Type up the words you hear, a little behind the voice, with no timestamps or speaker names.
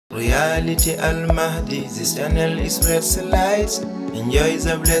Reality Al-Mahdi, this channel spreads light. Enjoy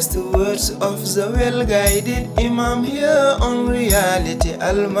the blessed words of the well-guided Imam here on Reality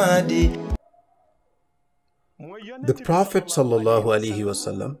Al-Mahdi. The Prophet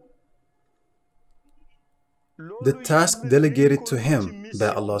ﷺ, the task delegated to him by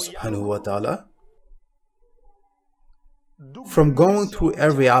Allah subhanahu wa ta'ala, from going through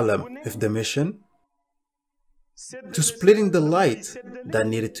every alam with the mission, to splitting the light that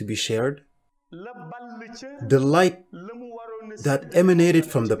needed to be shared, the light that emanated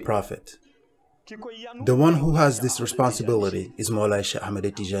from the Prophet. The one who has this responsibility is Mawlaya Shaykh Ahmad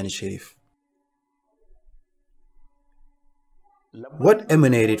Tijani Sharif. What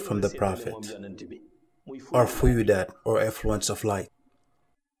emanated from the Prophet are fuyudat or effluence of light.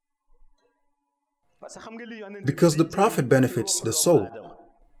 Because the Prophet benefits the soul.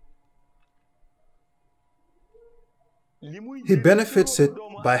 He benefits it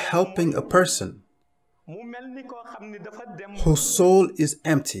by helping a person whose soul is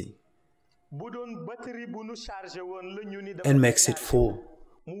empty and makes it full.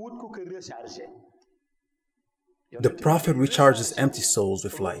 The Prophet recharges empty souls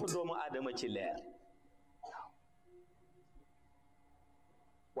with light.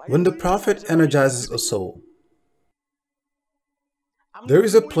 When the Prophet energizes a soul, there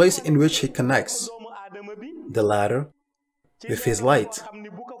is a place in which he connects the latter with his light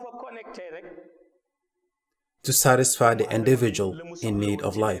to satisfy the individual in need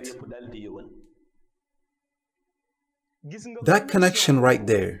of light. That connection right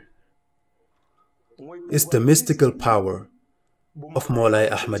there is the mystical power of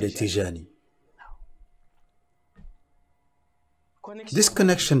Mawlaya Ahmad Tijani. This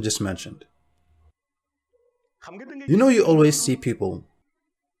connection just mentioned. You always see people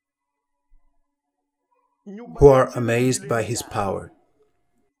who are amazed by his power.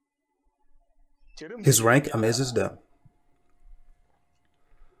 His rank amazes them.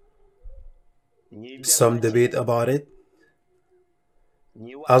 Some debate about it.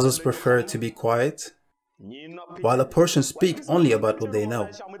 Others prefer to be quiet, while a portion speak only about what they know.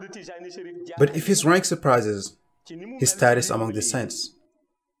 But if his rank surprises, his status among the saints,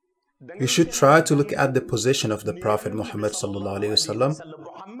 you should try to look at the position of the Prophet Muhammad ﷺ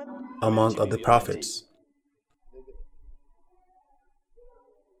among other prophets.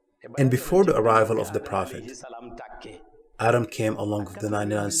 And before the arrival of the Prophet, Adam came along with the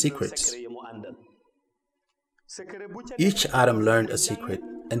 99 secrets. Each Adam learned a secret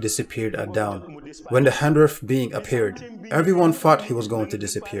and disappeared at dawn. When the 100th being appeared, everyone thought he was going to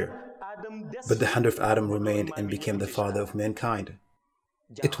disappear. But the 100th Adam remained and became the father of mankind.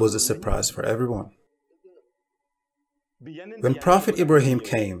 It was a surprise for everyone. When Prophet Ibrahim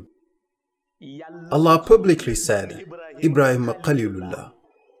came, Allah publicly said, Ibrahim Khalilullah,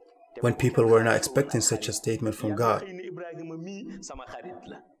 when people were not expecting such a statement from God.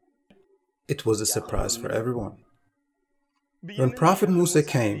 It was a surprise for everyone. When Prophet Musa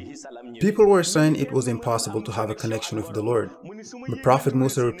came, people were saying it was impossible to have a connection with the Lord. But Prophet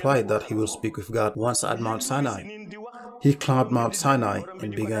Musa replied that he will speak with God once at Mount Sinai. He climbed Mount Sinai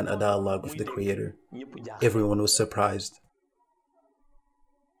and began a dialogue with the Creator. Everyone was surprised.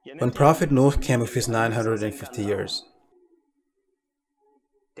 When Prophet Noah came with his 950 years,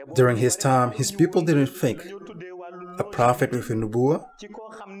 during his time, his people didn't think a prophet with a nubuwah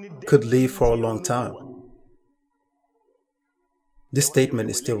could live for a long time. This statement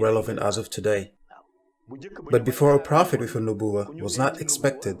is still relevant as of today. But before, a prophet with a nubuwah was not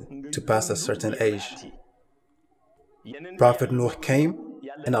expected to pass a certain age. Prophet Noah came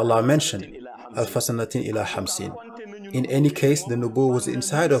and Allah mentioned Al-Fasanatin ila Hamsin. In any case, the nubuwah was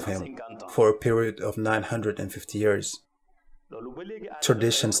inside of him for a period of 950 years.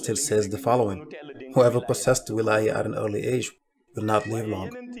 Tradition still says the following: whoever possessed wilaya at an early age will not live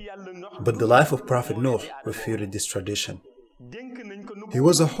long. But the life of Prophet Noah refuted this tradition. He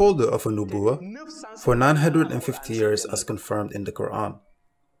was a holder of a nubuwah for 950 years as confirmed in the Quran.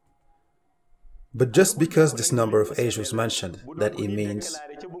 But just because this number of age was mentioned, that it means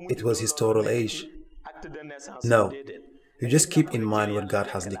it was his total age. No, you just keep in mind what God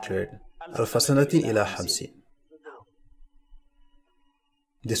has declared. Al-Fasanatin ila Hamsin.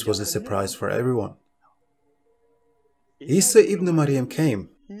 This was a surprise for everyone. Isa ibn Maryam came,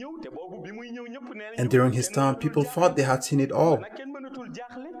 and during his time, people thought they had seen it all.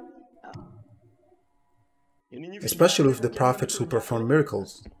 Especially with the prophets who performed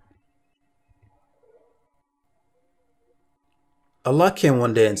miracles. Allah came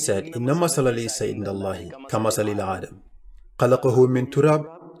one day and said, Inna masala Isa inda Allahi ka masali Adam. Khalaqahu min turab,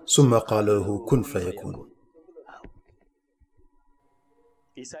 summa qala lahu kun fayakun.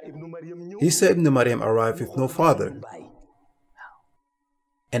 Isa ibn Maryam arrived with no father,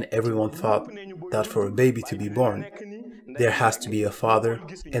 and everyone thought that for a baby to be born, there has to be a father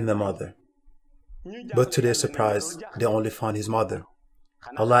and a mother. But to their surprise, they only found his mother.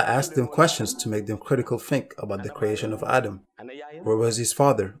 Allah asked them questions to make them critical think about the creation of Adam. Where was his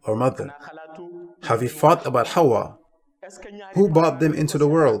father or mother? Have you thought about Hawa? Who brought them into the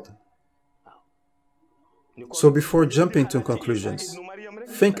world? So before jumping to conclusions,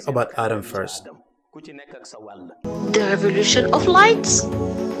 think about Adam first. The revolution of lights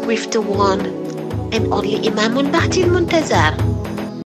with the one and only Imam Mahdi al-Muntazar.